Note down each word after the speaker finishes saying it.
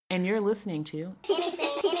And you're listening to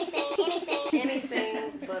Anything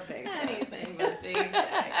but basic. Anything But Basic.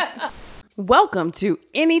 Welcome to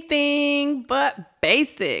Anything But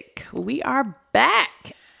Basic. We are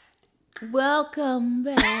back. Welcome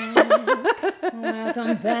back.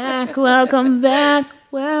 Welcome back. Welcome back.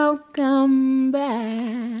 Welcome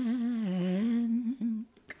back.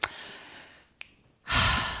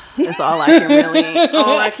 That's all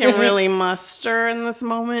I can really muster in this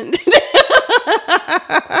moment.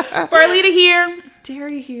 Farlita here.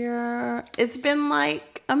 Terry here. It's been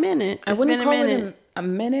like a minute. I wouldn't call it a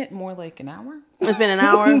minute, more like an hour. It's been an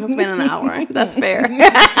hour. It's been an hour. That's fair.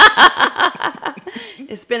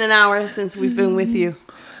 It's been an hour since we've been with you.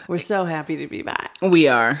 We're so happy to be back. We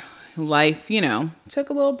are. Life, took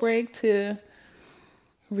a little break to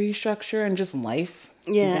restructure and just life.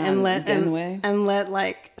 Yeah, and let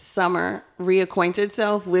like summer reacquaint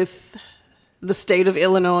itself with the state of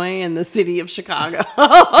Illinois and the city of Chicago.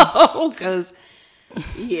 Because,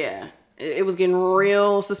 yeah, it was getting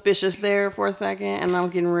real suspicious there for a second, and I was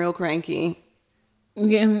getting real cranky.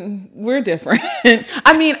 Yeah, we're different.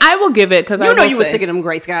 I mean, I will give it because you were sticking them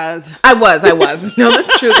gray skies. I was. No,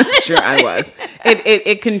 that's true. I was.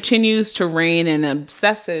 It continues to rain an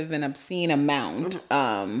obsessive and obscene amount.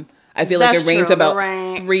 I feel like it rains about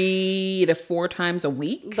 3 to 4 times a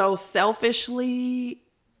week. Though selfishly,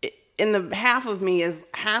 in the half of me is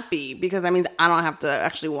happy because that means I don't have to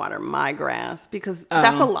actually water my grass because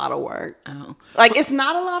that's a lot of work. Like, it's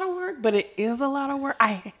not a lot of work, but it is a lot of work.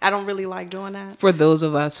 I don't really like doing that. For those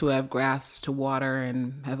of us who have grass to water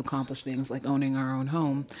and have accomplished things like owning our own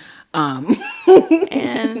home. And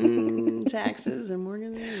taxes and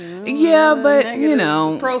mortgages. Yeah, but,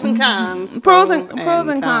 pros and cons. Pros and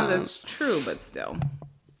cons. That's true, but still.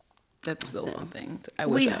 That's still something. I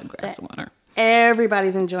wish I had grass to water.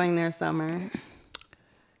 Everybody's enjoying their summer.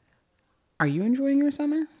 Are you enjoying your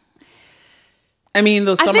summer? I mean,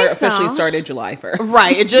 the summer officially started July 1st.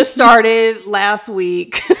 Right. It just started last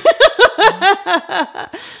week.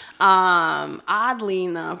 Oddly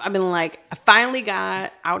enough, I finally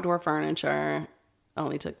got outdoor furniture.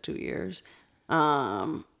 Only took 2 years.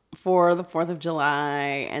 For the 4th of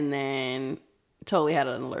July, and then totally had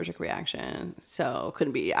an allergic reaction. So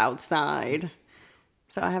couldn't be outside.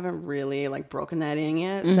 So I haven't really broken that in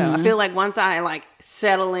yet. Mm-hmm. So I feel like once I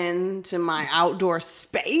settle into my outdoor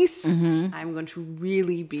space, I'm going to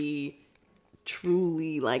really be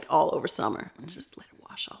truly all over summer. And just let it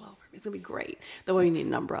wash all over. It's going to be great. Though you need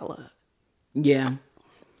an umbrella. Yeah.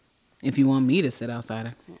 If you want me to sit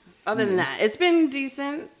outside. Yeah. Other than that, it's been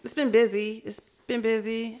decent. It's been busy.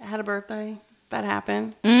 I had a birthday. That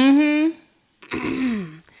happened. Mm-hmm.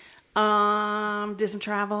 Did some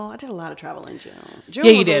travel. I did a lot of travel in June. Yeah,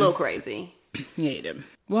 you was did. A little crazy. Yeah, you did.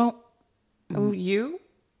 Well, you,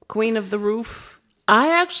 Queen of the Roof.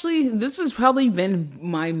 This has probably been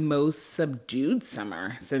my most subdued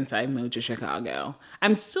summer since I moved to Chicago.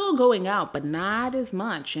 I'm still going out, but not as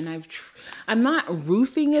much, and I'm not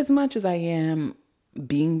roofing as much as I am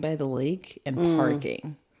being by the lake and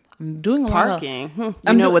parking. I'm doing a lot of parking.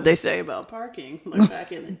 You know what they say about parking?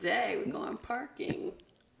 Back in the day, we're going parking.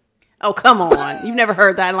 Oh, come on. You've never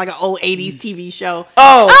heard that in an old 80s TV show.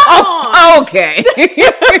 Oh, okay.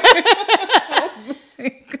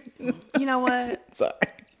 You know what? Sorry.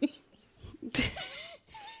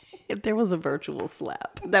 If there was a virtual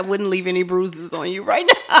slap, that wouldn't leave any bruises on you right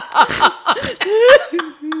now.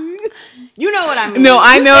 You know what I mean? No,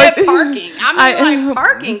 I know. Parking. I mean,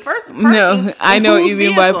 parking. First, parking. No, I know what you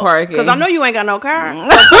mean by parking. Because I know you ain't got no car.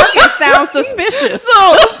 So parking sounds suspicious. So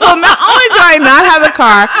not only do I not have a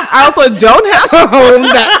car, I also don't have a home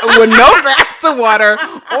with no grass to water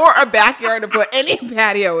or a backyard to put any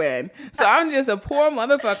patio in. So I'm just a poor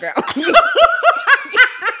motherfucker.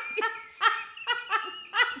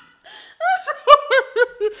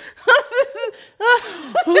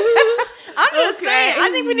 I'm just saying. I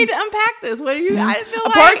think we need to unpack this. What do you? I feel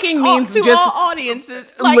like parking means to just all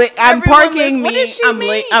audiences. I'm parking. What does she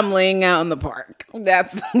mean? I'm laying out in the park.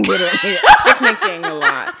 That's literally picnicking a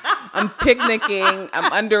lot. I'm picnicking.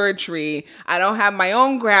 I'm under a tree. I don't have my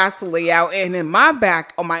own grass to lay out in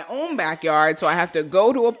my own backyard, so I have to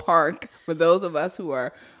go to a park. For those of us who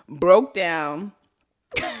are broke down,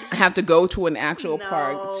 I have to go to an actual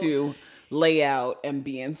park to lay out and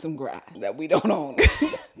be in some grass that we don't own.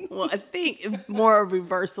 Well, I think it's more a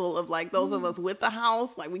reversal of those of us with the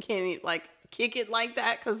house. We can't kick it like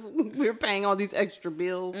that because we're paying all these extra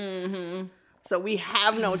bills. Mm-hmm. So we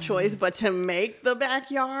have no choice but to make the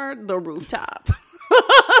backyard the rooftop.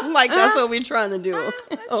 That's what we're trying to do.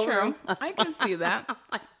 That's true. I can see that.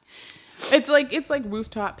 It's like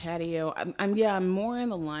rooftop patio. I'm more in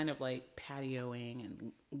the line of patioing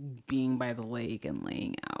and being by the lake and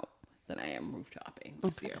laying out than I am rooftopping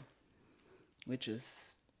this year, which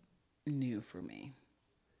is new for me.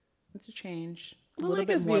 It's a change. The lake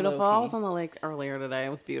is beautiful. I was on the lake earlier today. It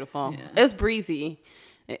was beautiful. Yeah. It was breezy.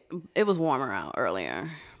 It was warmer out earlier,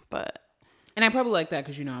 but. And I probably like that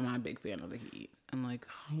because, you know, I'm not a big fan of the heat. I'm like,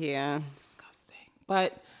 yeah, disgusting.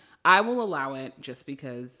 But I will allow it just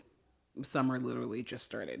because summer literally just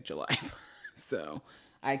started July 1st. So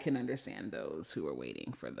I can understand those who are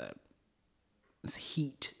waiting for the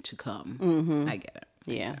heat to come. Mm-hmm. I get it.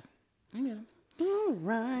 Yeah. I get it. All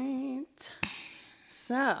right.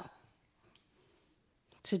 So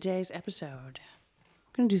today's episode,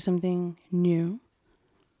 we're going to do something new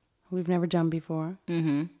we've never done before.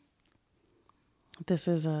 Mm-hmm. This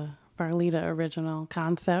is a Farlita original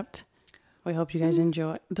concept. We hope you guys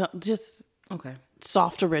enjoy. Just okay.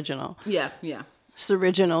 Soft original. Yeah. It's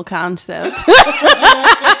original concept.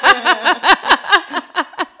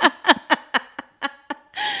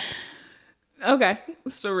 Okay.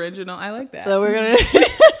 It's original. I like that. So we're going to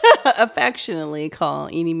affectionately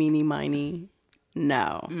call Eeny, Meeny, Miny.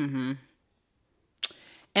 No. Mm-hmm.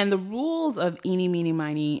 And the rules of Eeny, Meeny,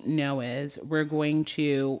 Miny, no is we're going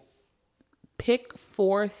to pick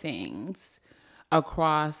 4 things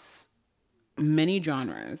across many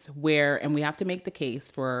genres and we have to make the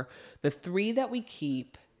case for the 3 that we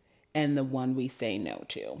keep and the 1 we say no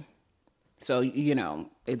to. So, you know,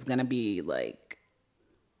 it's going to be like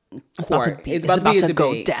it's about to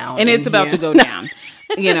go down. And it's about to go down.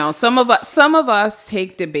 You know, some of us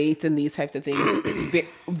take debates and these types of things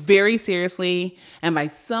very seriously. And by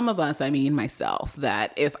some of us, I mean myself,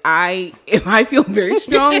 that if I feel very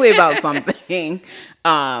strongly about something,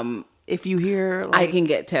 if you hear I can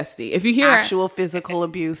get testy. If you hear actual physical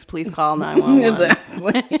abuse, please call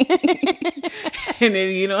 911. And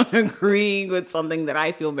if you don't agree with something that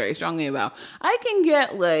I feel very strongly about, I can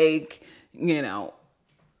get like, you know,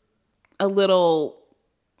 a little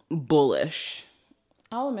bullish.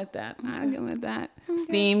 I'll admit that. I'll admit that. Okay.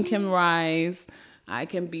 Steam can rise. I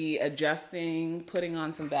can be adjusting, putting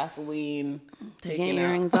on some Vaseline, taking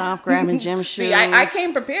earrings off, grabbing gym shoes. See, I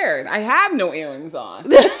came prepared. I have no earrings on.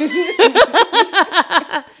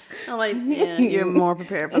 I'm like, yeah, you're more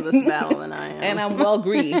prepared for this battle than I am. And I'm well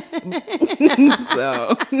greased.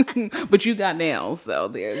 So, but you got nails, so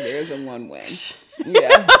there's a 1 win.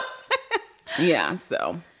 Yeah. Yeah,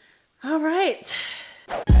 so. All right.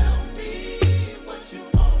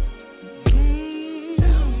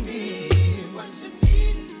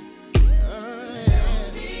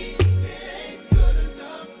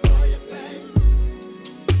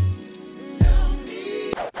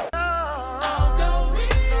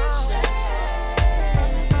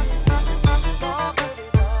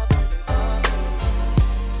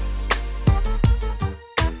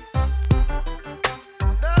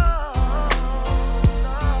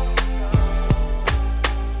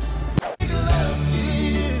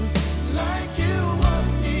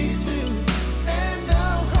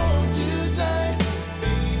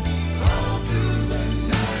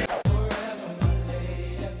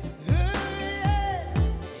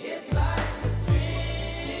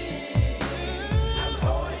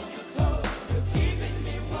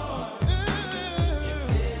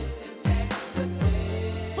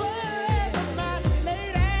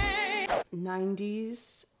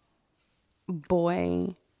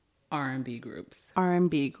 Boy R&B groups.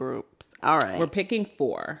 All right. We're picking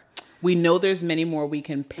 4. We know there's many more we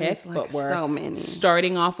can pick, like but we're so many.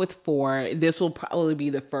 Starting off with 4. This will probably be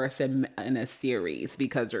the first in a series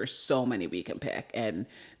because there's so many we can pick. And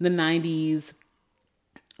the 90s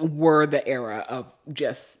were the era of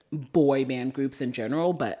just boy band groups in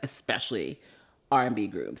general, but especially R&B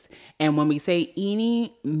groups. And when we say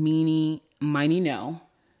Eeny, Meeny, Miny, no,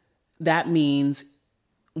 that means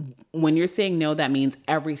when you're saying no, that means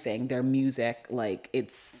everything. Their music, like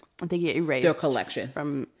it's they get erased. Their collection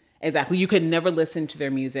from exactly. You could never listen to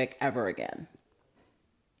their music ever again.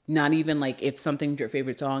 Not even like if something's your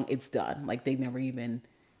favorite song, it's done. Like they never even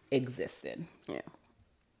existed. Yeah.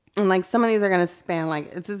 And like some of these are gonna span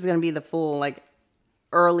like this is gonna be the full like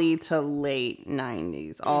early to late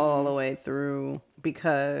 90s all the way through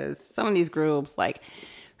because some of these groups like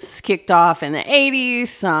kicked off in the 80s,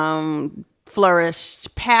 some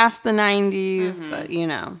flourished past the 90s, but you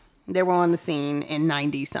know, they were on the scene in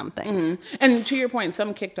 90 something. Mm-hmm. And to your point,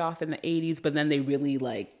 some kicked off in the 80s, but then they really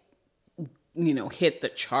like, you know, hit the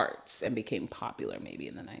charts and became popular maybe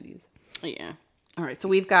in the 90s. Yeah. All right. So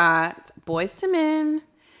we've got Boyz II Men,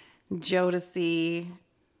 Jodeci,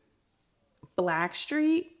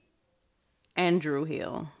 Blackstreet, and Dru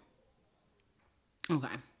Hill.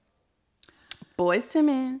 Okay. Boyz II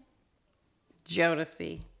Men,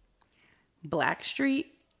 Jodeci, Blackstreet,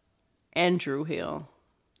 and Drew Hill.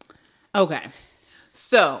 Okay.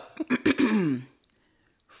 So,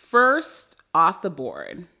 first off the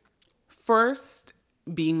board, first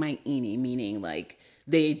being my Eeny, meaning like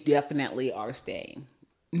they definitely are staying.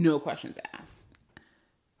 No questions asked.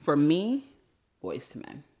 For me, Boys to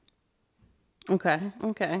Men. Okay.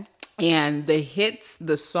 And the hits,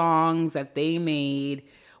 the songs that they made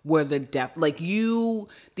were the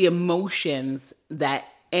emotions that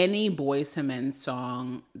any Boys to Men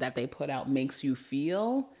song that they put out makes you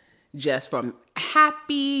feel, just from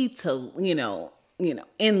happy to,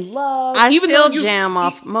 in love. I still jam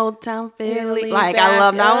off Motown Philly. Like, I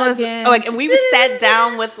love that. Like, and we sat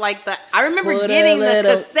down with like I remember getting the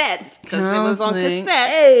cassettes because it was on cassette.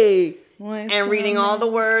 Hey. And reading all the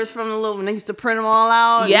words from the little, when they used to print them all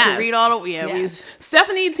out. Yes. You could read all the, yes.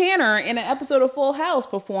 Stephanie Tanner in an episode of Full House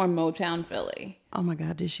performed Motown Philly. Oh my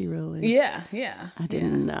God, did she really? Yeah. I did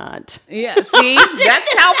not. Yeah, see,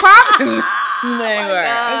 that's how popular they were.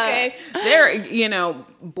 Okay, they're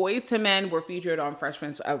Boys to Men were featured on Fresh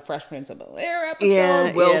Prince of Bel-Air episode.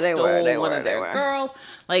 Yeah, Will they stole were. one of their girls.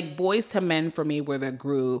 Like Boys to Men for me were the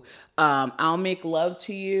groove. I'll Make Love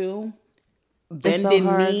to You. It's so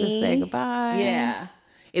hard to say goodbye. Yeah,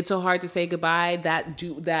 it's so hard to say goodbye. That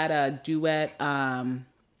duet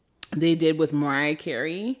they did with Mariah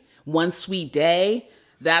Carey, One Sweet Day.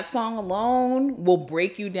 That song alone will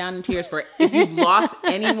break you down in tears. For if you've lost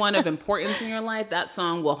anyone of importance in your life, that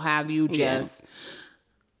song will have you just.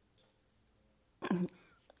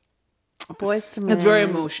 Boys to Men. It's very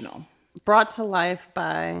emotional. Brought to life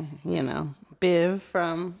by Biv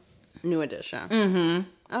from New Edition. Mm-hmm. Okay.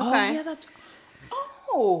 Oh yeah, that's.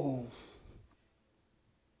 Oh.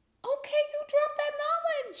 Okay, you dropped that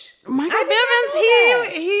knowledge. Michael Bivins,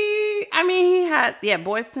 he had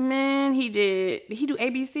Boys to Men. Did he do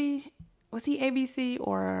ABC? Was he ABC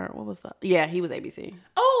or what was that? Yeah, he was ABC.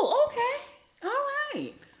 Oh, okay. All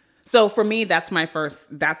right. So for me, that's my first.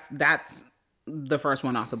 That's the first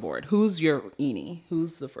one off the board. Who's your Eeny?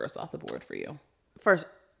 Who's the first off the board for you? First,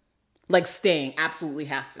 like staying, absolutely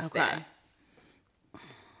has to stay.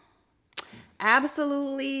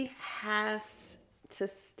 Absolutely has to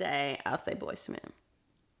stay. I'll say Boys to Men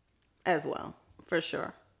as well, for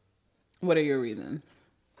sure. What are your reasons?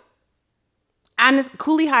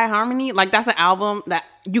 Cooley High Harmony, like that's an album that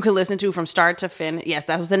you can listen to from start to finish. Yes,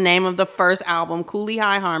 that was the name of the first album, Cooley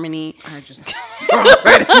High Harmony. I just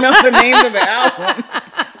I didn't know the names of the album.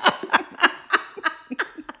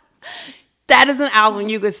 That is an album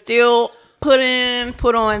you could still put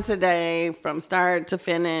on today from start to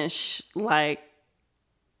finish. Like,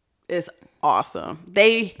 it's awesome.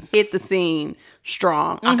 They hit the scene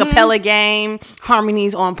strong. Acapella game,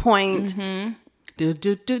 harmonies on point. And they're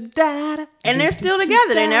still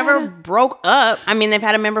together. They never broke up. I mean, they've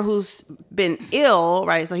had a member who's been ill,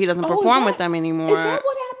 right? So he doesn't perform with them anymore. Is that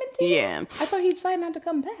what happened to him? Yeah. I thought he decided not to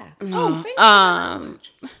come back. Oh, thank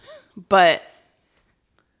you. But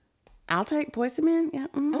I'll take Boys to Men. Yeah.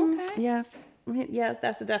 Okay. Yes. Yes,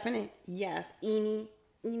 that's a definite. Yes. Eeny.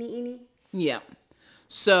 Yeah.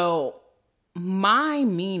 So my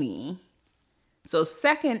Meeny, so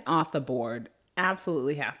second off the board,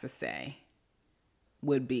 absolutely has to say,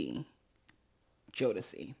 would be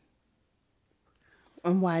Jodeci.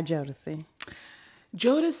 And why Jodeci?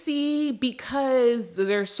 Jodeci, because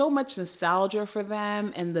there's so much nostalgia for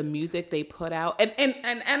them and the music they put out. And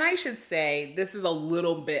I should say, this is a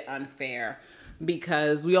little bit unfair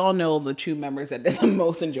because we all know the two members that did the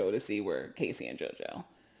most in Jodeci were Casey and JoJo.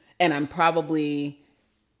 And I'm probably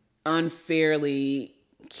unfairly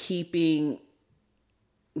keeping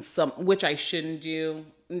some, which I shouldn't do.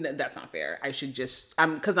 No, that's not fair. I should just,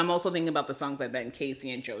 because I'm also thinking about the songs that then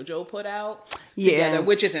Casey and JoJo put out together,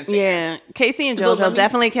 which isn't fair. Yeah, Casey and JoJo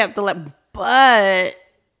definitely kept but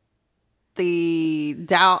the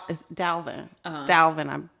Dalvin.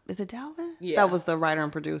 Is it Dalvin? Yeah. That was the writer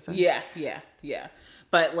and producer. Yeah.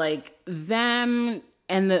 But like them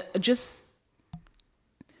and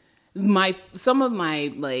some of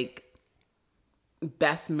my like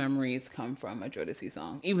best memories come from a Jodeci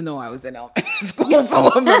song, even though I was in elementary school. So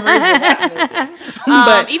what memories of that movie?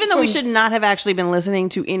 But even though we should not have actually been listening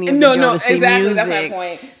to any of the Jodeci music. That's my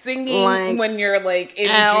point. Singing when you're like in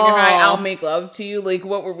junior high, I'll Make Love to You. Like,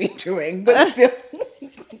 what were we doing? But still.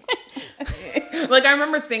 Like, I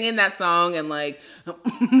remember singing that song and like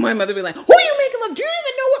my mother would be like, who are you making love? Do you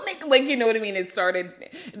even know what you know what I mean? It started,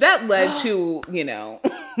 that led to,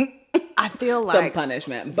 I feel like some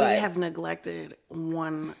punishment, but we have neglected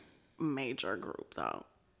one major group though.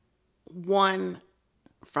 One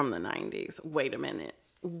from the 90s. Wait a minute.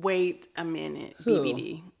 Who?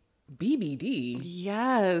 BBD. BBD.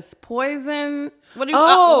 Yes, Poison. What do you?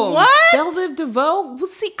 What? What? Belle Live DeVoe. Well,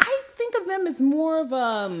 see, I think of them as more of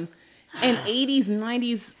an 80s,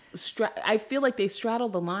 90s. I feel like they straddle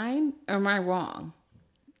the line. Or am I wrong?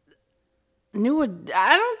 I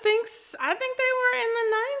don't think. I think they were in the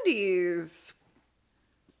 90s.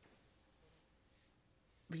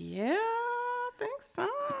 Yeah, I think so.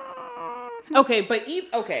 Okay, but so,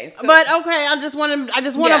 I just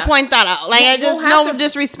want to point that out. Like, I just no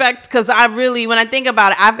disrespect, because I really, when I think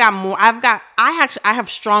about it, I have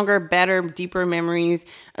stronger, better, deeper memories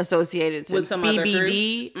associated to with some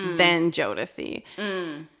BBD than Jodeci.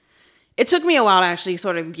 It took me a while to actually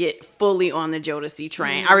sort of get fully on the Jodeci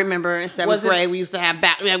train. I remember in 7th grade, we used to have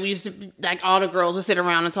like all the girls would sit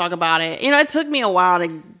around and talk about it. It took me a while to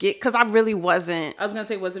get, because I really wasn't. I was going to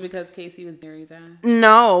say, was it because Casey was Mary's ass?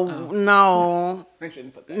 No. I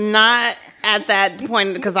shouldn't put that. Not at that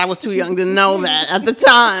point, because I was too young to know that at the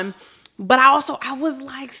time. But I was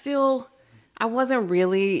like I wasn't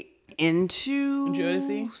really into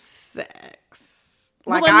Jodeci? sex.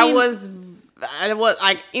 Like, I was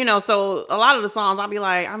like, so a lot of the songs I'll be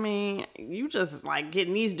like, I mean, you just like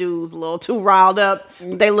getting these dudes a little too riled up.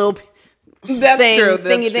 They little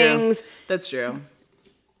things. That's true.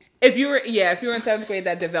 If you were in 7th grade,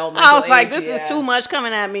 that development. I was like, this is too much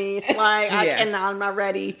coming at me. Like, I'm not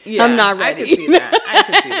ready. Yeah, I'm not ready. I could see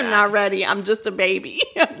that. I'm not ready. I'm just a baby.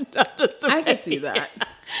 I could see that.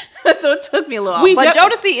 So it took me a little while. But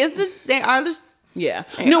Jodeci they are the. Yeah.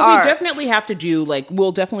 We definitely have to do,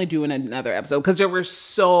 we'll definitely do in another episode, because there's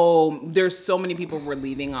so many people we're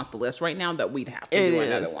leaving off the list right now that we'd have to do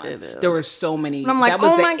another one. It is. There were so many. And I'm like, that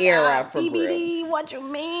was the era God, for BBD, groups. what you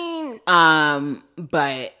mean?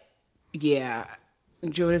 But yeah,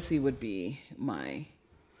 Jodeci would be my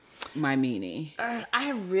Meeny. I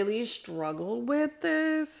have really struggled with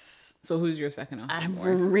this. So who's your second off? I've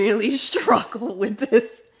really struggled with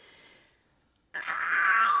this.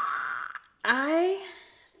 I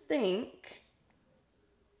think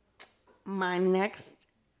my next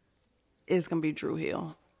is going to be Dru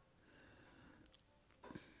Hill.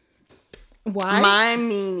 Why? My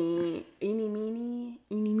Meeny. Eeny,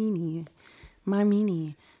 meeny. My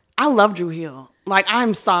Meeny. I love Dru Hill. Like,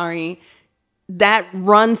 I'm sorry. That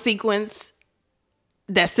run sequence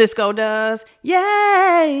that Cisco does.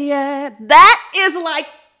 Yeah. That is like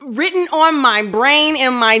written on my brain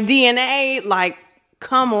and my DNA. Like,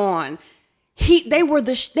 come on. They were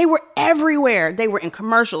everywhere. They were in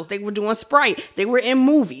commercials. They were doing Sprite. They were in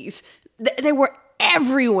movies. They were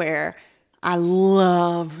everywhere. I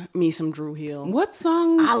love me some Dru Hill. What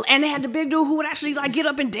songs? And they had the big dude who would actually like get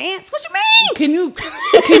up and dance. What you mean? Can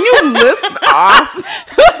you list off?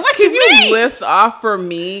 Can you list off for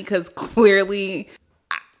me? Because clearly,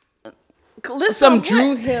 some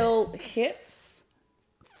Dru Hill hits.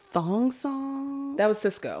 Thong song. That was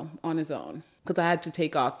Cisco on his own. Because I had to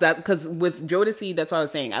take off that, because with Jodeci, that's what I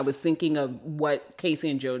was saying. I was thinking of what Casey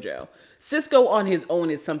and JoJo. Cisco on his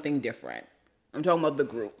own is something different. I'm talking about the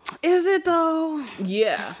group. Is it though?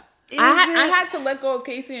 Yeah. I had to let go of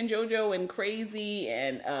Casey and JoJo and Crazy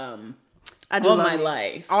and All My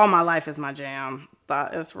Life. All My Life is my jam.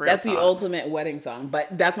 That is real. That's the ultimate wedding song.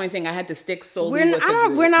 But that's my thing. I had to stick solely with the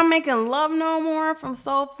group. We're not making love no more from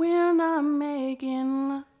Soap. We're not making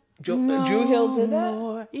love. Dru Hill did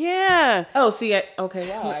that? Yeah. Oh, see, okay,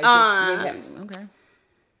 wow. Okay.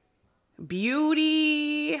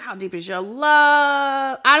 Beauty. How deep is your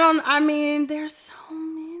love? There's so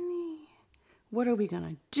many. What are we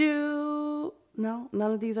gonna do? No,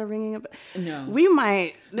 none of these are ringing up. No. We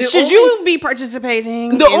might. You be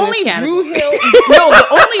participating? The only Dru Hill.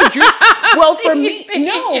 Well, for me,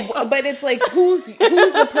 no. But it's like, who's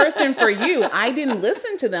the person for you? I didn't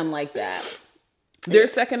listen to them like that. They're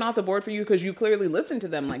second off the board for you because you clearly listened to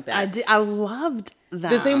them like that. I loved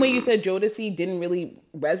that. The same way you said Jodeci didn't really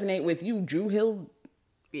resonate with you. Dru Hill.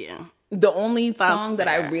 Yeah. The only song that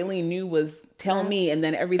I really knew was Tell Me, and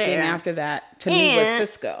then everything after that to me was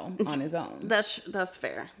Cisco on his own. That's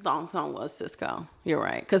fair. The song was Cisco. You're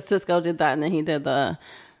right. Because Cisco did that, and then he did the...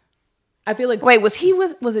 I feel like... Wait, was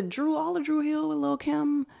it all of Dru Hill with Lil'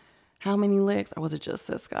 Kim? How many licks? Or was it just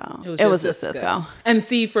Cisco? It was just Cisco. And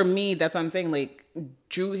see, for me, that's what I'm saying. Like,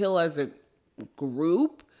 Dru Hill as a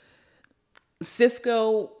group,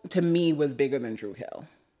 Cisco, to me, was bigger than Dru Hill.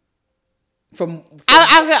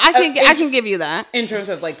 I can give you that. In terms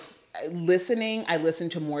of like listening, I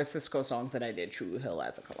listened to more Cisco songs than I did Dru Hill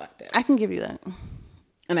as a collective. I can give you that.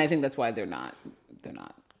 And I think that's why they're not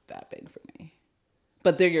that big for me.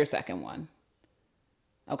 But they're your second one.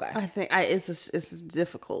 Okay. I think it's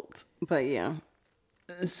difficult, but yeah.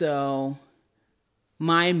 So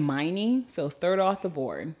my Miny, so third off the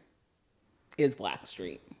board. is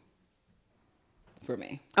Blackstreet for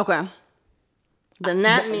me. Okay. Then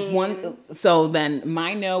that means So then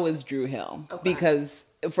my no is Drew Hill because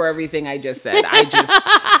for everything I just said,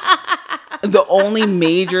 the only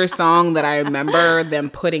major song that I remember them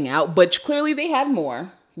putting out, but clearly they had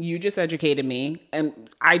more. You just educated me, and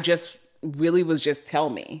I just really was just tell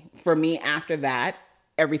me. For me, after that,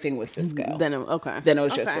 everything was Cisco. Then it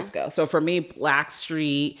was just Cisco. So for me,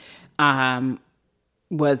 Blackstreet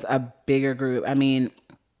was a bigger group. I mean,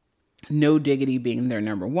 No Diggity being their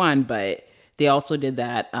number one, but they also did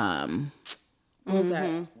that, what was that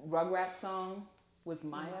Rugrats song with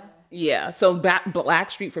Maya? Yeah, so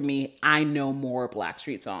Blackstreet for me, I know more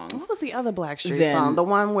Blackstreet songs. What was the other Blackstreet song? The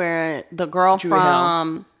one where the girl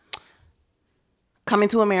from Coming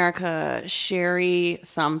to America, Sherry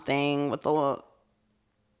something with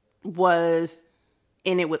was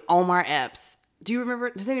in it with Omar Epps. Do you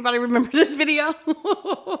remember? Does anybody remember this video?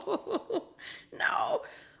 No.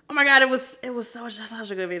 Oh my God, it was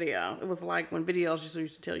such a good video. It was like when videos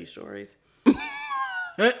used to tell you stories.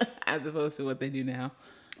 As opposed to what they do now.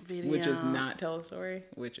 Which is not tell a story,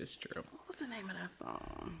 which is true. What was the name of that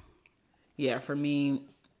song? Yeah, for me,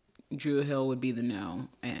 Drew Hill would be the no,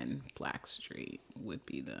 and Blackstreet would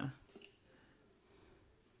be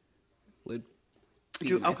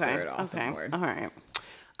my third off the board. All right.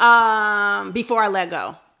 Before I Let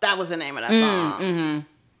Go. That was the name of that song. Mm-hmm.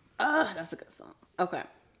 That's a good song. Okay.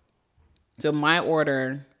 So my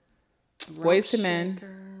order, Boyz II Men.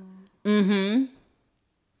 Mm-hmm.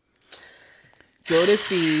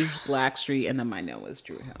 Jodeci, Blackstreet, and then my no was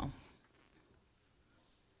Drew Hill.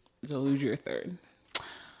 So who's your third?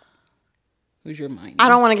 Who's your Miny? I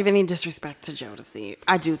don't want to give any disrespect to Jodeci.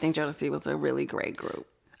 I do think Jodeci was a really great group.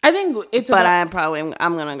 I think it's I'm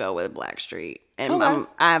gonna go with Blackstreet. And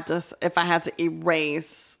I have to, if I had to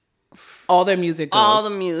erase all their music,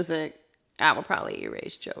 I would probably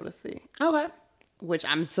erase Jodeci. Okay. Which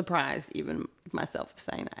I'm surprised even myself for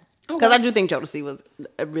saying that. Because I do think Jodeci was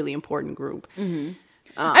a really important group. Mm-hmm.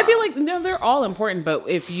 I feel like they're all important, but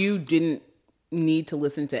if you didn't need to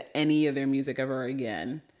listen to any of their music ever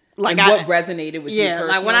again, like what resonated with you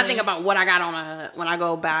personally? Like when I think about what I got when I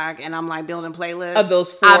go back and I'm like building playlists of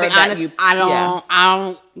those four, I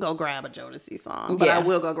don't go grab a Jodeci song, but I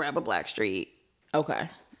will go grab a Blackstreet. Okay,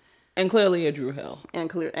 and clearly a Drew Hill,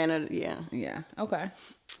 yeah. Okay.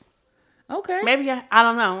 Maybe I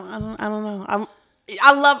don't know. I don't know.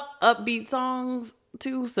 I love upbeat songs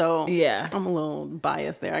too, so yeah, I'm a little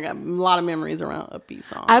biased there. I got a lot of memories around upbeat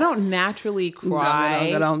songs. I don't naturally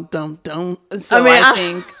cry. Don't. So I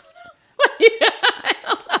think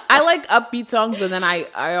I like upbeat songs, but then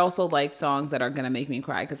I also like songs that are gonna make me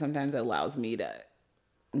cry because sometimes it allows me to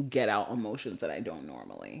get out emotions that I don't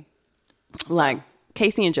normally. Like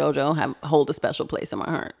Casey and JoJo hold a special place in my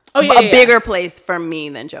heart. Oh yeah, a bigger place for me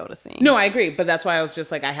than Jodeci. No, I agree, but that's why I was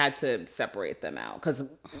just like I had to separate them out because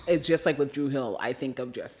it's just like with Drew Hill, I think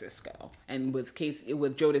of just Cisco, and with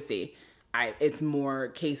Jodeci, it's more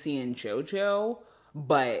Casey and JoJo,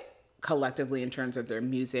 but collectively in terms of their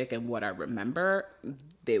music and what I remember,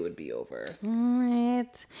 they would be over. All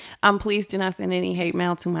right. Please do not send any hate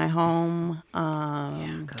mail to my home.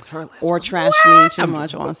 Or trash me too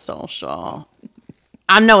much on social.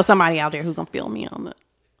 I know somebody out there who can feel me on Drew Hill.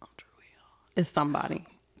 It's somebody.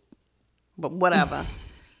 But whatever.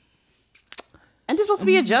 And this supposed to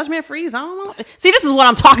be a judgment-free zone? See, this is what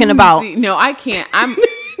I'm talking about. No, I can't. This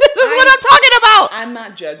is what I'm talking about. I'm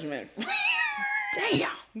not judgment-free. Damn.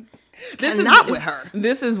 This is not with her.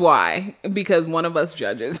 This is why. Because one of us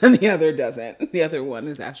judges and the other doesn't. The other one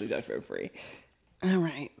is actually judgment-free. All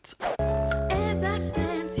right. As I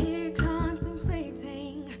stand here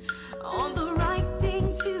contemplating on the right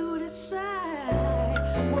thing to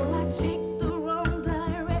decide, will I take the wrong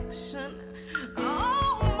direction?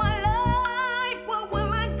 Oh, my life, where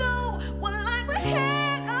will I go? What lies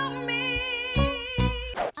ahead of me?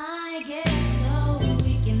 I get so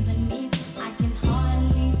weak in the knees, I can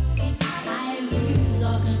hardly speak. I lose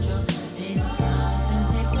all control. Then something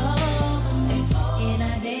takes over me. In a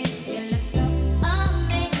day, it looks so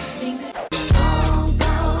amazing. Don't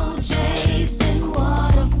go chasing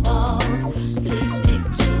waterfalls. Please stick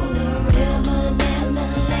to the rivers and the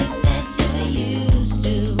lakes that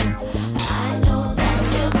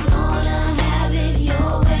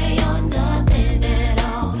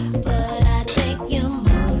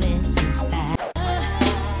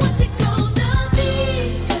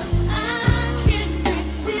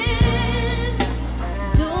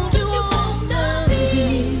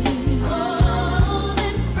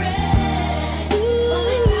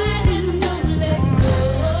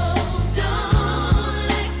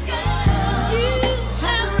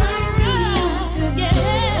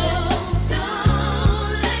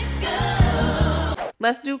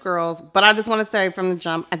let's do girls. But I just want to say from the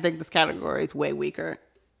jump, I think this category is way weaker.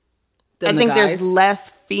 Than I think the there's guys?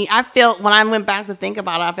 less I feel when I went back to think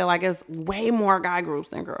about it, I feel like it's way more guy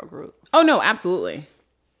groups than girl groups. Oh no, absolutely.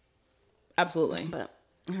 Absolutely. But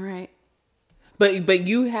all right. But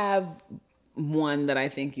you have one that I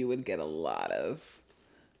think you would get a lot of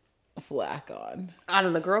flack on. Out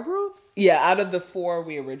of the girl groups? Yeah, out of the 4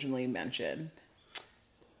 we originally mentioned.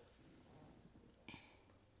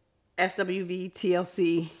 SWV,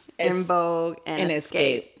 TLC, In Vogue, and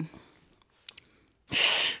Escape.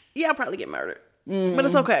 Yeah, I'll probably get murdered. But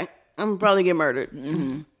it's okay. I'm probably get murdered.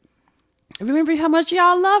 Remember how much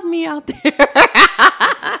y'all love me out there.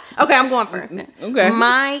 Okay, I'm going first. Okay.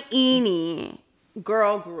 My Eeny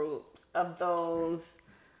girl groups of those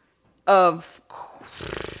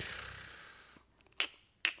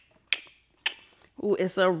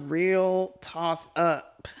it's a real toss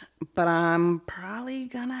up. But I'm probably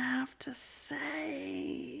gonna have to say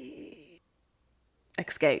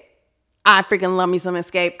Escape. I freaking love me some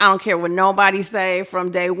Escape. I don't care what nobody say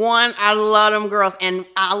from day one. I love them girls. And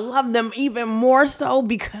I love them even more so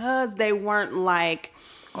because they weren't like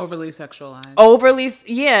Overly sexualized.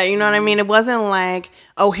 yeah, you know what I mean? It wasn't like,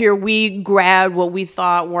 oh, here we grabbed what we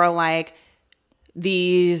thought were like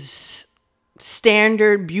these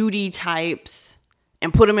standard beauty types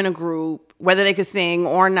and put them in a group, whether they could sing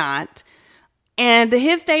or not. And the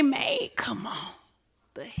hits they made, come on.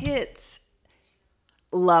 The hits.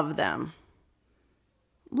 Love them.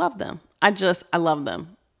 Love them. I love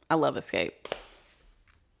them. I love Escape.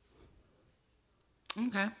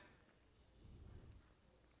 Okay.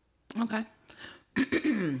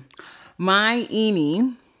 My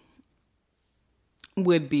Eeny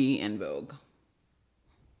would be In Vogue.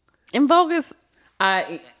 In Vogue is...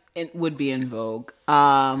 It would be In Vogue.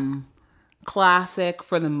 Classic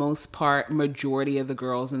for the most part. Majority of the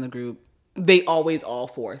girls in the group, they always all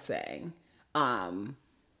 4 sang.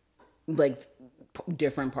 Like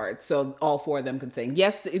different parts. So all 4 of them could sing.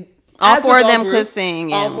 Yes, all 4 of them could sing.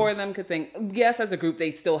 Yeah. All 4 of them could sing. Yes, as a group,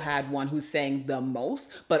 they still had one who sang the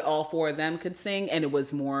most, but all 4 of them could sing, and it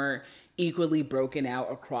was more equally broken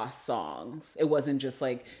out across songs. It wasn't just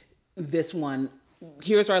like this one,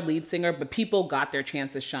 here's our lead singer, but people got their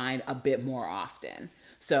chance to shine a bit more often.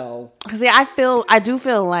 So, see, I do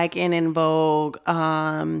feel like in Vogue,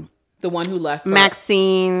 the one who left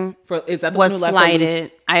Maxine is that the was one who left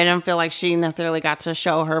slighted. I didn't feel like she necessarily got to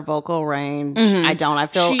show her vocal range. I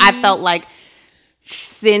felt like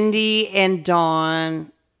Cindy and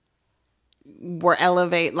Dawn were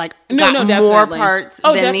got more parts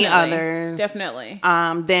than the others. Definitely.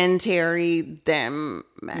 Then Terry, then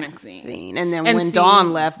Maxine. And then when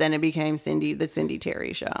Dawn left, then it became the Cindy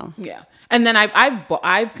Terry show. Yeah. And then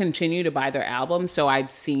I've continued to buy their albums, so I've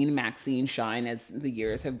seen Maxine shine as the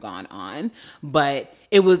years have gone on. But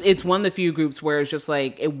it's one of the few groups where it's just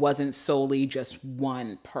like it wasn't solely just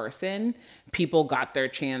one person. People got their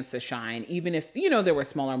chance to shine, even if there were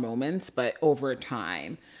smaller moments, but over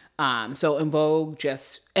time. So In Vogue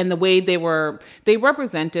and the way they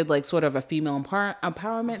represented like sort of a female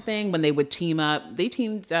empowerment thing when they would team up. They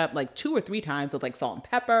teamed up like 2 or 3 times with like Salt and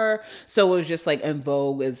Pepper. So it was just like In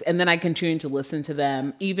Vogue and then I continued to listen to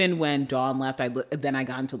them. Even when Dawn left, then I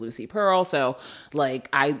got into Lucy Pearl. So like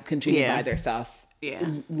I continued to buy their stuff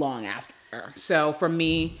long after. So for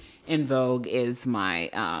me, In Vogue is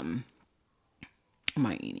my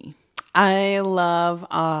Eeny. I love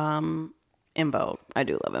In Vogue. I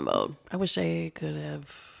do love In Vogue. I wish they could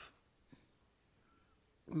have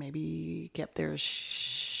maybe kept their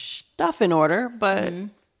stuff in order, but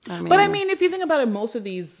I mean, if you think about it, most of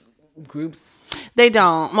these groups, they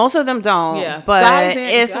don't. Most of them don't. Yeah, but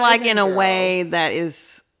it's like in a way that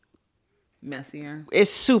is messier.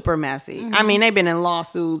 It's super messy. I mean, they've been in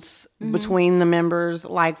lawsuits between the members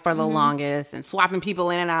like for the longest and swapping people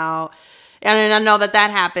in and out. And I know that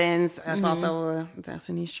happens. That's also a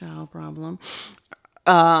Destiny's Child problem.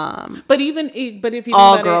 But if you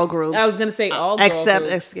all girl groups, I was gonna say all girl except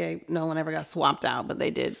groups. Escape. No one ever got swapped out, but they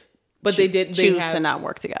did. But they did choose to not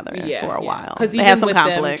work together for a while because they had some with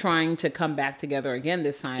conflict. them trying to come back together again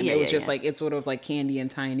this time, it was just like it's sort of like Candy and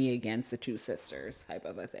Tiny against the 2 sisters type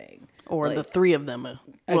of a thing, or like, the 3 of them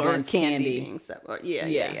against Candy.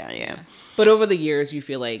 Yeah. But over the years, you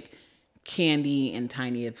feel like Candy and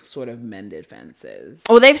Tiny have sort of mended fences.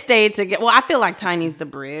 Oh, they've stayed together. Well, I feel like Tiny's the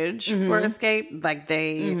bridge for Escape. Like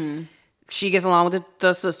she gets along with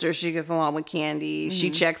the sister. She gets along with Candy.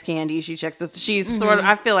 She checks Candy. She checks the. She's sort of.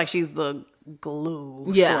 I feel like she's the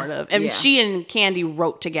glue, sort of. And she and Candy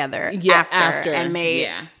wrote together after and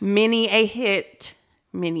made Miny a hit.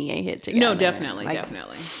 Miny a hit together. No, definitely.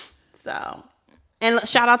 So And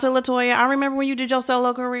shout out to LaToya. I remember when you did your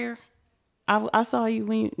solo career. I saw you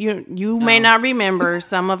when you may not remember.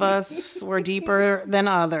 Some of us were deeper than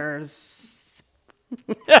others.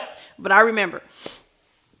 But I remember.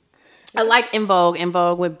 I like In Vogue. In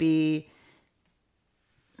Vogue would be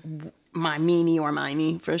my Meeny or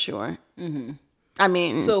Miny for sure. Mm-hmm. I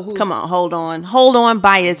mean, come on, hold on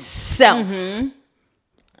by itself. Mm-hmm.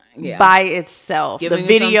 Yeah. By itself. Giving the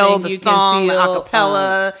video, the song, the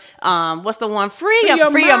acapella. What's the one? Free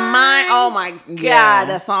Your Mind. Oh my God,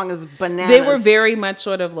 that song is bananas. They were very much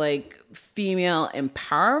sort of like female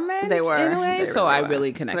empowerment. They were. In a way, so I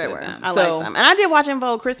really connected with them. I like them. And I did watch In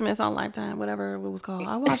Vogue Christmas on Lifetime, whatever it was called.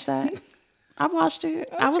 I watched that. I watched it.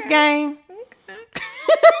 Okay. I was game. Okay.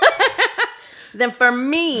 Then for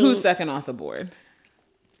me. Who's second off the board?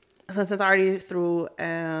 So since I already threw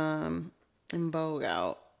In Vogue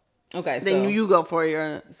out. Okay, then you go for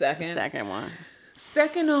your second one.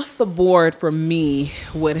 Second off the board for me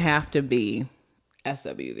would have to be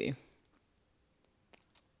SWV.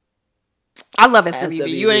 I love SWV.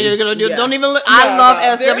 You ain't gonna do. Yeah. Don't even. I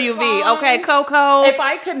love SWV. Okay, Coco. If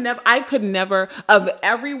I could never of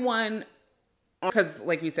everyone, because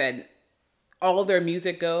like we said, all their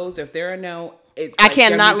music goes. If there are no, it's I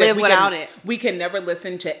cannot live without it. We can never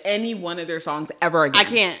listen to any one of their songs ever again. I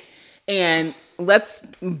can't. And let's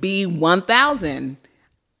be 1,000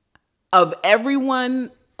 of everyone,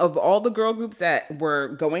 of all the girl groups that were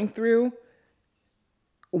going through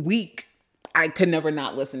Week. I could never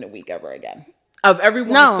not listen to Week ever again. Of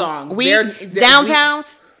everyone's songs. Week, Downtown.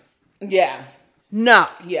 Week, yeah. No.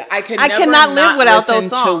 Yeah. I cannot live without those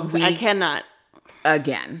songs. I cannot.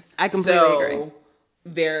 Again. I completely agree.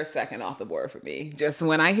 They're second off the board for me. Just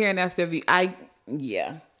when I hear an SWV,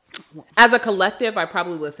 yeah. As a collective, I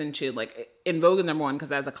probably listen to, like, In Vogue is number one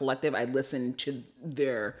because as a collective, I listen to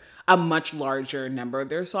a much larger number of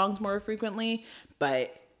their songs more frequently.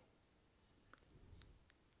 But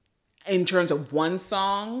in terms of one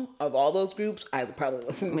song of all those groups, I would probably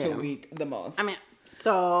listen to Week the most. I mean,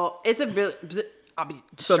 so it's a really, I'll be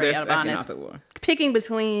straight up honest. Picking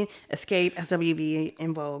between Escape, SWV,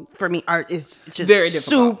 In Vogue, for me, art is just very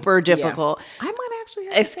super difficult. Yeah. I might actually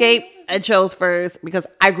have Escape, I chose first because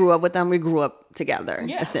I grew up with them. We grew up together,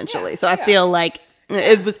 essentially. So I feel like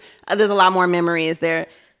it was, there's a lot more memories there.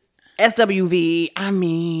 SWV, I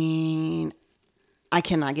mean, I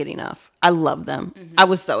cannot get enough. I love them. Mm-hmm. I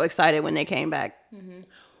was so excited when they came back. Mm-hmm.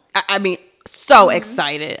 I mean, so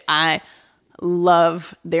excited. I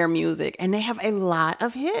love their music, and they have a lot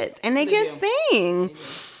of hits, and they can sing. They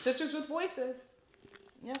Sisters with voices.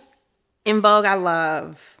 Yeah. In Vogue, I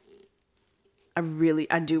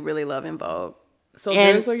do really love In Vogue. So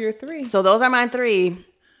those are your three. So those are my three.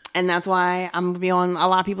 And that's why I'm going to be on a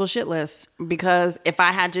lot of people's shit list. Because if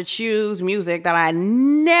I had to choose music that I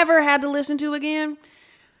never had to listen to again,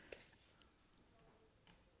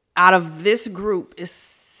 out of this group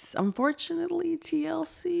is unfortunately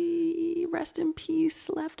TLC. Rest in peace,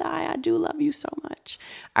 Left Eye. I do love you so much.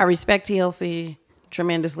 I respect TLC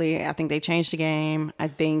tremendously. I think they changed the game. I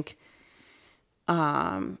think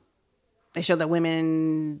they show that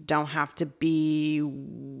women don't have to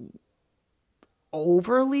be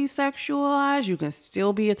overly sexualized. You can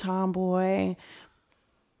still be a tomboy.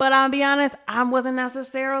 But I'll be honest, I wasn't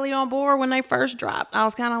necessarily on board when they first dropped. I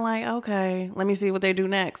was kind of like, okay, let me see what they do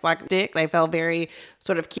next. Like Dick, they felt very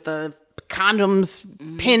sort of keep the condoms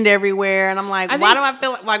pinned everywhere, and I'm like, why do I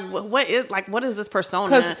feel like what is this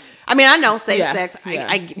persona? I mean, I know safe sex,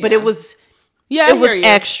 but it was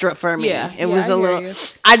extra for me. It was a little.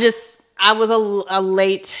 I was a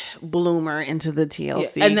late bloomer into the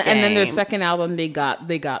TLC game. And then their second album, they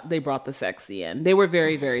brought the sexy in. They were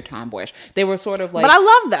very, very tomboyish. They were sort of like, but I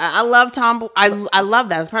love that. I love tomboy. I love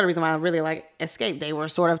that. It's part of the reason why I really like Escape. They were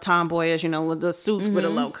sort of tomboyish, with the suits with a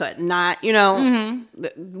low cut. Not,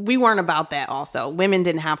 we weren't about that. Also, women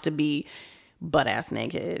didn't have to be butt ass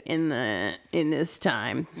naked in this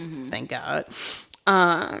time. Thank God.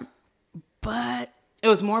 But it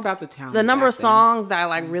was more about the talent. The number of songs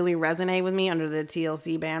that really resonate with me under the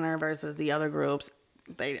TLC banner versus the other groups,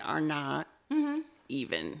 they are not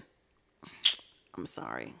even. I'm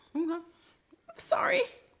sorry. Okay. I'm sorry.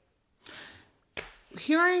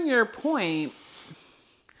 Hearing your point,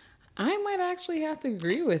 I might actually have to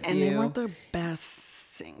agree with you. And they weren't the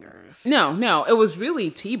best singers. No. It was really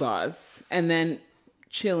T-Boz. And then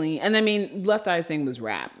Chili. And I mean, Left Eye's thing was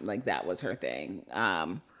rap. Like, that was her thing.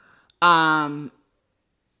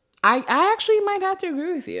 I actually might have to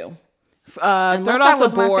agree with you. Third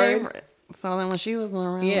off the board. My favorite. So then when she was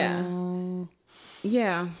around.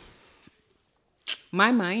 Yeah.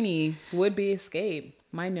 My Miny would be Escape.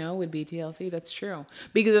 My no would be TLC. That's true.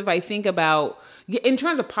 Because if I think about, in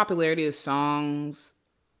terms of popularity of songs,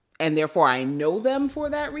 and therefore I know them for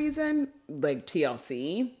that reason, like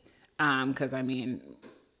TLC, because I mean,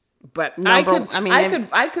 but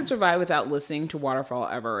I could survive without listening to Waterfall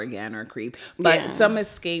ever again or Creep. But some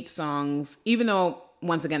Escape songs, even though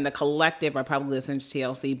once again the collective, I probably listen to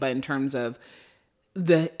TLC, but in terms of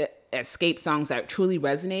the Escape songs that truly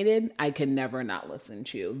resonated, I can never not listen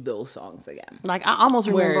to those songs again. Like I almost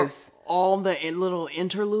remember all the little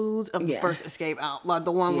interludes of the first Escape out, like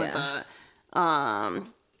the one with the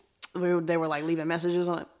they were like leaving messages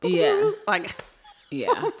on it. Yeah, like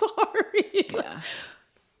I'm sorry. Yeah,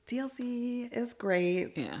 TLC is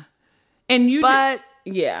great. Yeah, and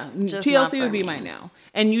TLC would be me. mine now.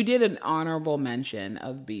 And you did an honorable mention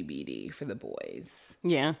of BBD for the boys.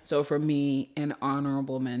 Yeah. So for me, an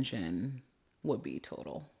honorable mention would be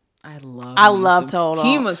Total. I love Total.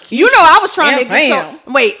 Kima, you know, I was trying to get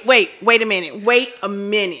wait a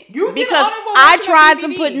minute. Because I tried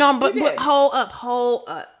to put hold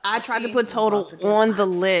up. I tried to put Total on the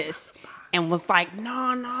list and was like,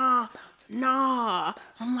 nah.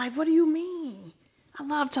 I'm like, what do you mean? I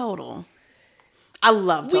love Total.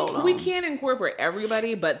 We can't incorporate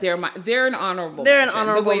everybody, but they're an honorable. They're mention. An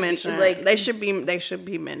honorable mention. Like they should be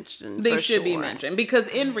mentioned. They should be mentioned because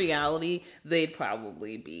in reality, they'd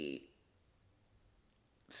probably be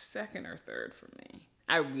second or third for me.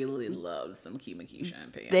 I really love some Kima, Keisha,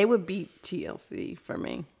 and Pam. They would beat TLC for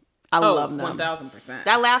me. I love them. 1000%.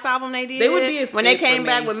 That last album they did, they would be when they came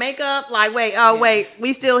back with makeup. Like, wait,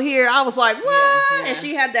 we still here. I was like, what? Yeah. And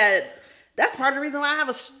she had that. That's part of the reason why I have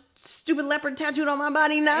a stupid leopard tattooed on my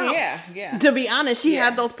body now. Yeah. To be honest, she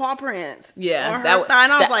had those paw prints. Yeah, on her thigh,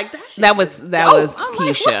 and I was like, that was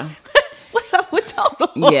Keisha. Like, what's up with Total?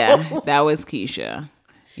 Yeah, that was Keisha.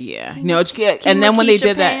 Yeah, no, it's good. And then when they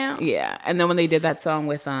did that, and then when they did that song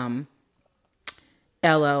with LL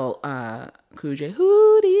Cool J,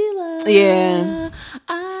 who do you love? Yeah,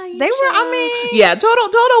 they were. I mean, yeah,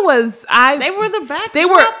 Total was. They were the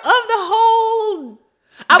backdrop of the whole.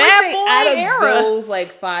 I would say out of era. Those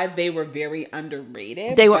like 5, they were very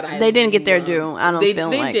underrated. They didn't get their due. I don't feel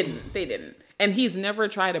like they didn't. And he's never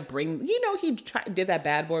tried to bring. You know, he did that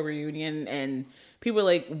Bad Boy reunion, and people were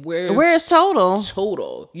like, "Where's Total?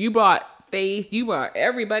 Total? You brought Faith, you brought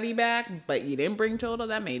everybody back, but you didn't bring Total.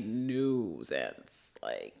 That made no sense.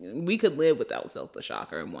 Like we could live without Silk the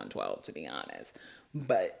Shocker and 112, to be honest.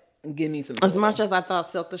 But give me some. As much as I thought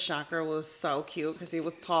Silk the Shocker was so cute because he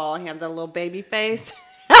was tall, he had that little baby face.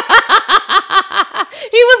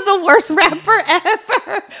 He was the worst rapper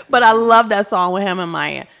ever. But I love that song with him and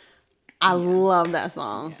Maya. I love that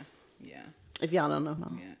song. Yeah. If y'all don't know.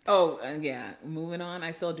 Yeah. Oh, yeah. Moving on.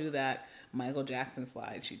 I still do that Michael Jackson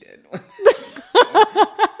slide she did.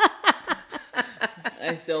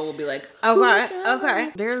 I still will be like,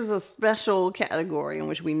 okay. There's a special category in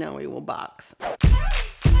which we know we will box.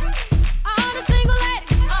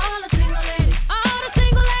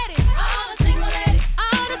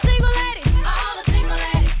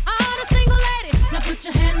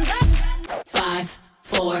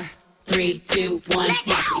 Four, 3, 2, 1,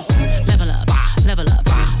 level up, level up,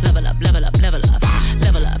 level up, level up, level up,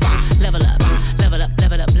 level up, level up, level up,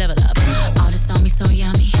 level up, level up. All this on me so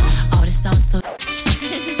yummy. All this sauce so.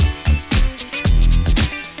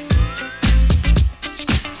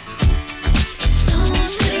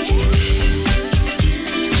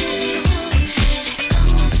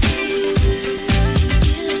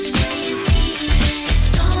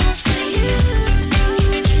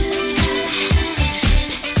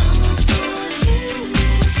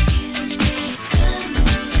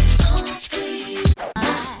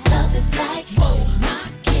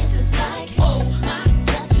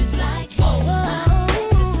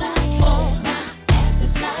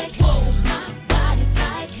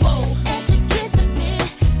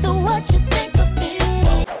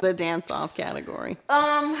 The dance off category.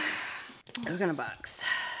 We're gonna box.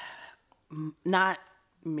 Not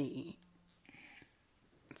me.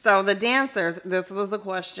 So the dancers, this was a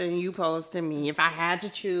question you posed to me. If I had to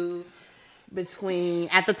choose between,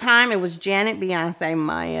 at the time it was Janet, Beyonce,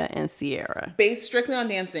 Maya, and Sierra. Based strictly on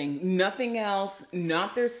dancing, nothing else,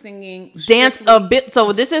 not their singing. Dance a bit.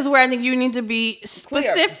 So this is where I think you need to be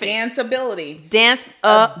specific. Dance ability. Dance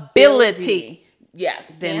ability.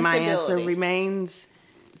 Yes. Then my answer remains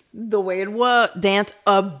the way it was. Dance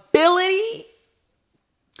ability.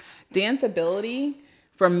 Dance ability.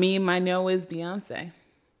 For me, my no is Beyonce.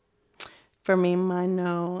 For me, my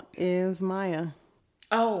no is Maya.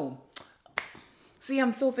 Oh. See,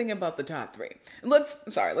 I'm still thinking about the top 3. Let's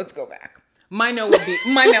go back. My no would be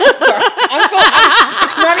my no. Sorry,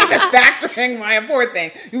 I'm not even factoring Maya. Poor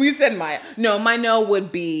thing. We said Maya. No, my no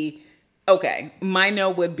would be okay. My no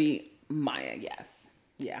would be Maya. Yes,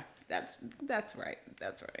 yeah, that's right.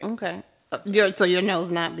 That's right. Okay. So your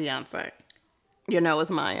no's not Beyonce. Your no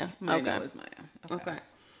is Maya. My no is Maya. Okay.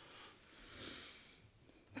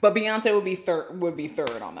 But Beyonce would be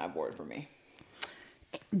third on that board for me.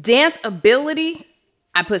 Dance ability,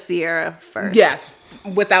 I put Sierra first. Yes,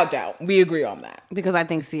 without doubt. We agree on that. Because I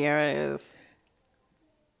think Sierra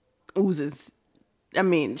oozes. I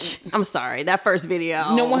mean, I'm sorry. That first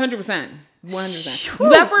video. No, 100%. 100%.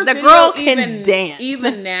 That first the video, girl can dance.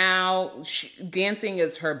 Even now, dancing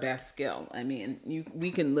is her best skill. I mean, we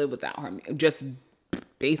can live without her. Just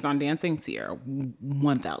based on dancing, Sierra,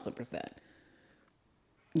 1,000%.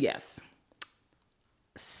 Yes.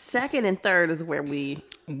 Second and third is where we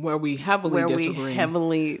heavily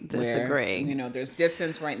disagree. Where, there's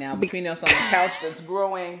distance right now between us on the couch that's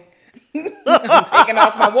growing. I'm taking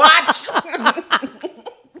off my watch.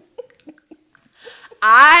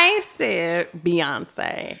 I said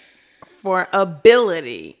Beyonce for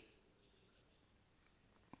ability,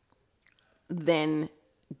 then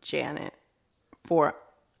Janet for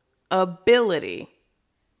ability.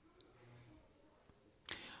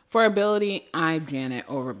 For ability, I'm Janet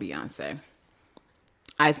over Beyonce.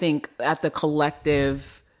 I think at the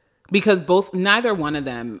collective, because neither one of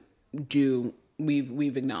them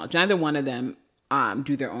we've acknowledged, neither one of them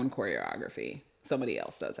do their own choreography. Somebody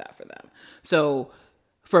else does that for them. So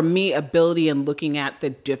for me, ability and looking at the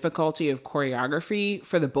difficulty of choreography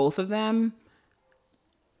for the both of them,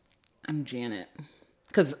 I'm Janet.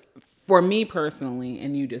 Because for me personally,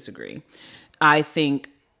 and you disagree, I think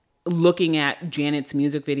looking at Janet's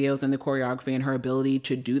music videos and the choreography and her ability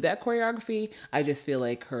to do that choreography, I just feel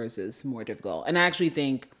like hers is more difficult. And I actually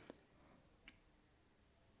think,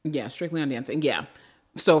 strictly on dancing. Yeah.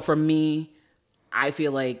 So for me, I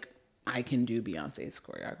feel like I can do Beyonce's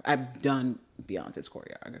choreography. I've done Beyonce's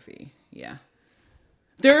choreography. Yeah.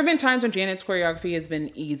 There have been times when Janet's choreography has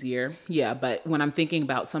been easier. Yeah. But when I'm thinking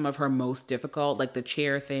about some of her most difficult, like the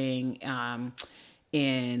chair thing,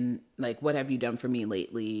 in like What Have You Done For Me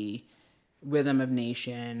Lately, Rhythm of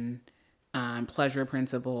Nation, Pleasure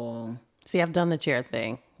Principle. See, I've done the chair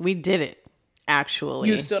thing. We did it, actually.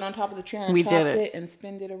 You stood on top of the chair and popped it and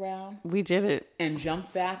spinned it around? We did it. And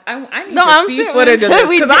jumped back? I need to see footage of this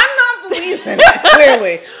because I'm not believing it,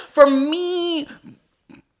 clearly. For me,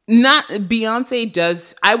 not Beyonce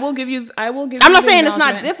does. I will give you. I'm not saying it's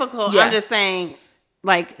not difficult. Yeah. I'm just saying,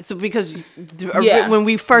 because when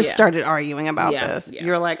we first started arguing about this,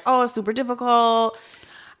 you're like, "Oh, it's super difficult,"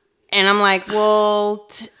 and I'm like, "Well,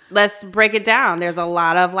 let's break it down." There's a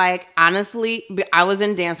lot of honestly, I was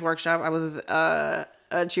in dance workshop. I was a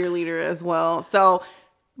cheerleader as well. So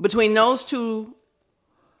between those two,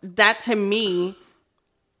 that to me.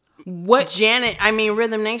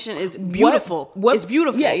 Rhythm Nation is beautiful. It's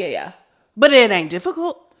beautiful. Yeah. But it ain't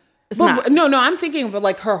difficult. It's not. No, I'm thinking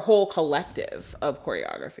of her whole collective of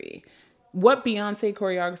choreography. What Beyonce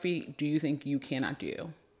choreography do you think you cannot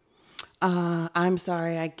do? I'm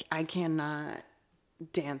sorry. I cannot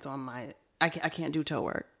dance on I can't do toe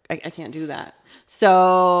work. I can't do that.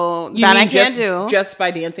 So that I can't do. Just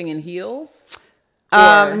by dancing in heels?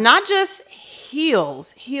 Not just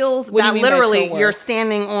heels that literally you're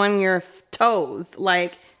standing on your toes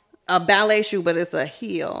like a ballet shoe, but it's a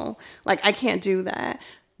heel. I can't do that.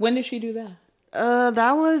 When did she do that?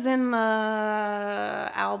 That was in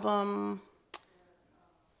the album.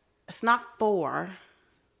 It's not 4.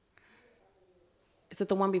 Is it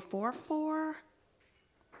the one before 4?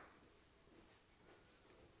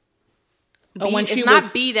 It's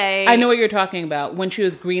not B-Day. I know what you're talking about. When she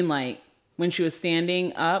was Greenlight. When she was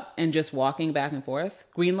standing up and just walking back and forth.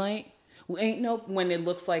 Greenlight. When it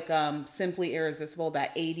looks like Simply Irresistible,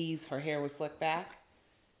 that 80s, her hair was slicked back.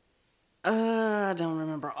 I don't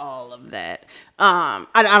remember all of that. I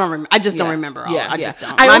don't remember. I just don't remember all. I just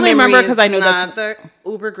don't. I only remember because I know that's not the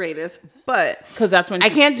uber greatest, but because that's when I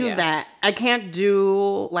can't do that. I can't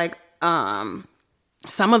do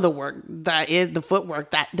some of the work that is the footwork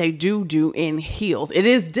that they do in heels. It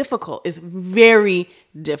is difficult. It's very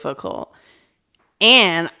difficult.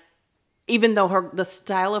 And even though the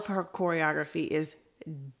style of her choreography is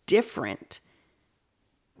different,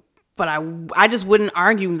 but I just wouldn't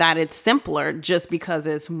argue that it's simpler just because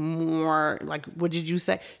it's more what did you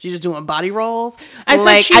say? She's just doing body rolls. I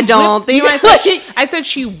said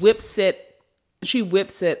she whips it. She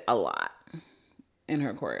whips it a lot in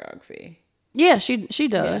her choreography. Yeah, she does.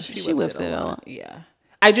 Yeah, she whips it a lot. Yeah.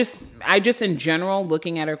 I just in general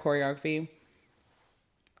looking at her choreography,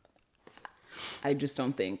 I just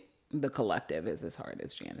don't think the collective is as hard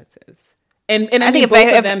as Janet's is. And I think think if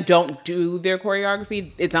both of them don't do their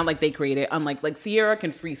choreography. It's not like they create it. Unlike like Sierra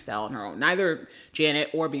can freestyle on her own. Neither Janet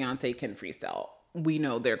or Beyonce can freestyle. We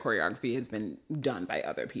know their choreography has been done by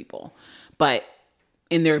other people. But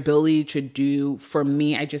in their ability to do, for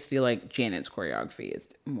me, I just feel like Janet's choreography is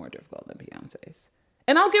more difficult than Beyonce's.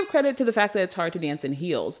 And I'll give credit to the fact that it's hard to dance in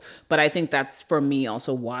heels. But I think that's, for me,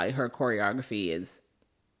 also why her choreography is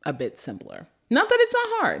a bit simpler. Not that it's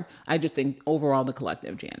not hard. I just think overall the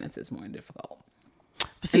collective Janet's is more difficult.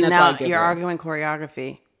 But see, now you're arguing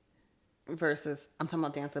choreography versus, I'm talking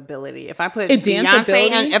about danceability. If I put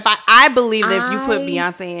Beyonce and if I believe that if you put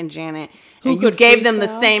Beyonce and Janet and you gave them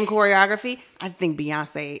the same choreography, I think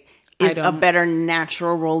Beyonce is a better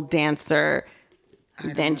natural dancer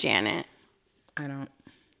than Janet. I don't.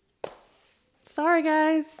 Sorry,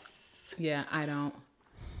 guys. Yeah, I don't.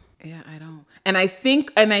 And I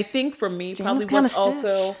think for me, Janet's probably what's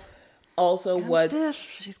stiff. also what's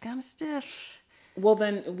stiff. She's kind of stiff. Well,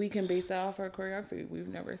 then we can base that off her choreography. We've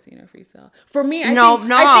never seen her freestyle. For me, No.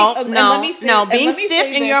 Being Being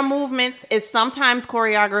stiff in your movements is sometimes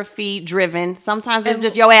choreography driven. Sometimes it's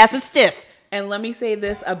just your ass is stiff. And let me say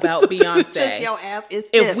this about Beyonce. Just your ass is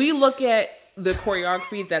stiff. If we look at the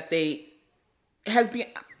choreography that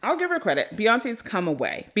I'll give her credit. Beyonce's come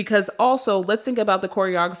away. Because also, let's think about the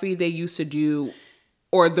choreography they used to do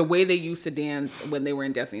or the way they used to dance when they were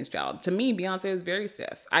in Destiny's Child. To me, Beyonce is very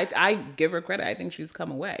stiff. I give her credit. I think she's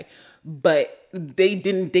come away. But they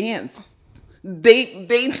didn't dance. They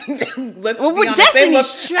let's be honest,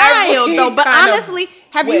 Destiny's Child, though. But honestly,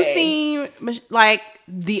 have you seen like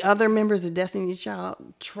the other members of Destiny's Child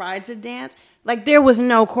try to dance? Like, there was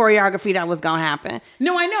no choreography that was going to happen.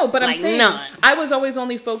 No, I know, but like, I'm saying none. I was always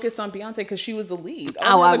only focused on Beyonce because she was the lead.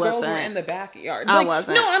 All the other girls were in the backyard. I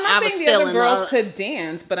wasn't. No, I'm not saying the other girls could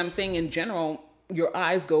dance, but I'm saying in general, your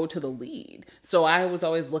eyes go to the lead. So I was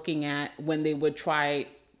always looking at when they would try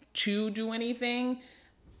to do anything,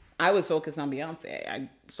 I was focused on Beyonce.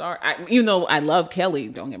 I love Kelly,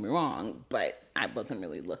 don't get me wrong, but I wasn't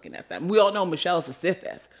really looking at them. We all know Michelle's the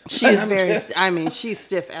stiffest. She's she's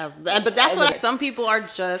stiff as that. But that's what some people are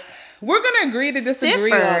just. We're gonna agree to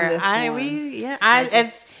disagree on this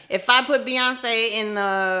one. If I put Beyonce in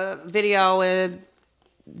the video with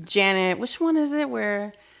Janet, which one is it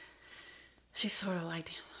where she's sort of like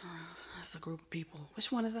dancing around? That's a group of people.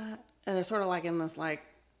 Which one is that? And it's sort of like in this like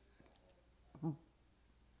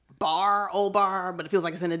old bar, but it feels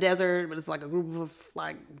like it's in a desert, but it's like a group of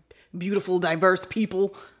like beautiful, diverse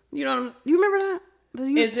people. You know, you remember that?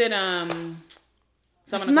 Is it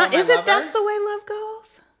That's the Way Love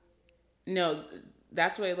Goes? No,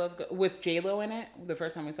 That's the Way Love Goes with J-Lo in it. The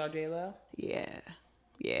first time we saw J-Lo. Yeah.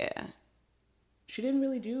 She didn't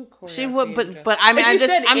really do choreography. She would, but I mean, I'm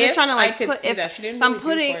just trying to like put that. She didn't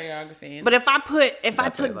really do choreography. But if I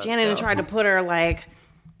took Janet and tried to put her like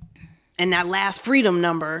in that Last Freedom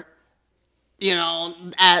number, you know,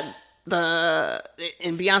 in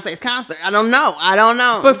Beyonce's concert, I don't know.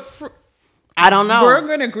 But I don't know. We're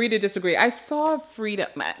gonna agree to disagree. I saw Freedom.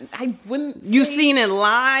 I wouldn't. You seen it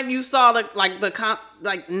live? You saw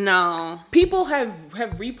no. People have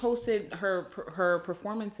reposted her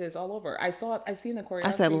performances all over. I've seen the choreography.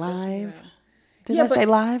 I said live. Did I say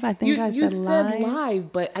live? I think I said live. You said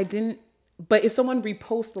live, but I didn't. But if someone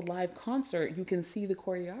reposts a live concert, you can see the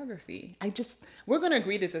choreography. We're gonna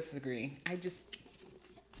agree to disagree.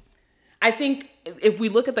 I think if we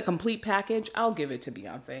look at the complete package, I'll give it to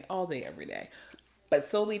Beyonce all day, every day. But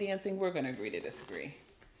solely dancing, we're going to agree to disagree.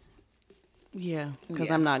 Yeah,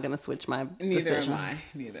 because I'm not going to switch my decision.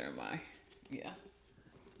 Neither am I. Yeah.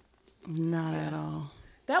 Not at all.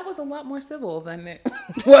 That was a lot more civil than it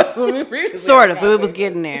was when we previously. Sort of, but it was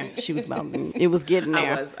getting there. She was bumping. It was getting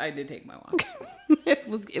there. I did take my walk.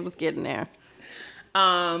 It was getting there.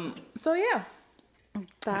 So yeah.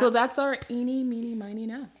 So that's our Eeny, Meeny, Miny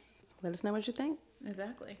now. Let us know what you think.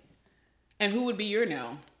 Exactly. And who would be your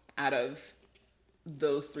no out of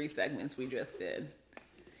those 3 segments we just did?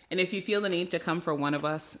 And if you feel the need to come for one of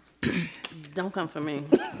us, don't come for me.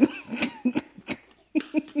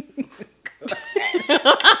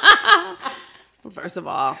 First of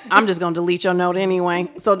all, I'm just going to delete your note anyway,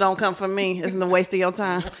 so don't come for me. It's a waste of your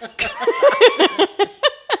time.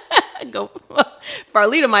 Go.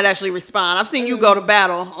 Farlita might actually respond. I've seen you go to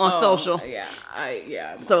battle on social. Yeah.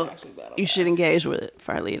 So you should engage with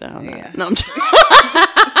Farlita on that. Yeah. No,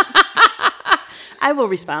 I will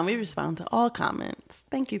respond. We respond to all comments.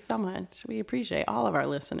 Thank you so much. We appreciate all of our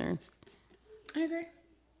listeners. I agree.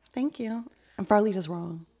 Thank you. And Farlita's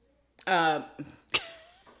wrong.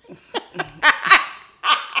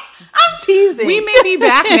 I'm teasing. We may be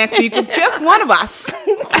back next week with just one of us.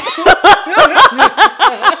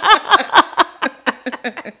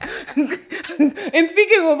 And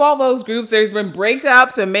speaking of all those groups, there's been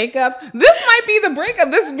breakups and makeups. This might be the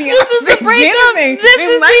breakup. This is the breakup.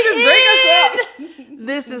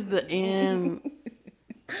 This is the end.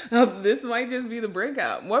 This might just be the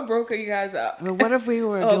breakup. What broke you guys up? But what if we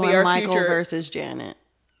were doing Michael versus Janet?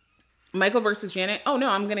 Michael versus Janet? Oh, no,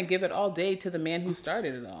 I'm going to give it all day to the man who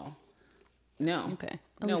started it all. No. Okay.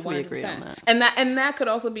 No, we agree on that. And that could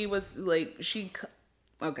also be what's like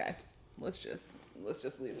okay. Let's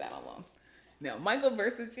just leave that alone. No, Michael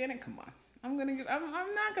versus Janet, come on. I'm not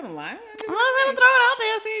gonna lie. I'm gonna throw it out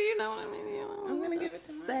there. See, you know what I mean. I'm gonna give it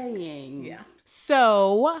to her. Saying. Yeah.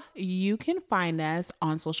 So you can find us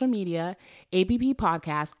on social media, ABP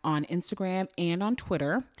Podcast on Instagram and on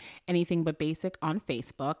Twitter, Anything But Basic on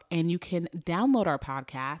Facebook, and you can download our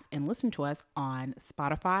podcast and listen to us on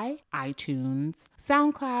Spotify, iTunes,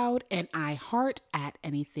 SoundCloud, and iHeart at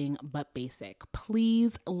Anything But Basic.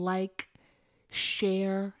 Please like,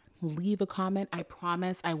 share, leave a comment. I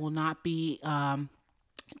promise I will not be,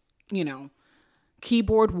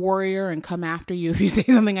 keyboard warrior and come after you if you say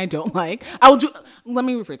something I don't like. Let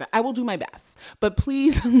me rephrase that. I will do my best. But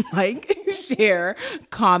please like, share,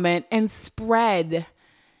 comment, and spread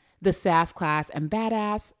the sass, class, and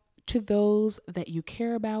badass to those that you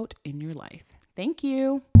care about in your life. Thank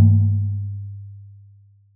you.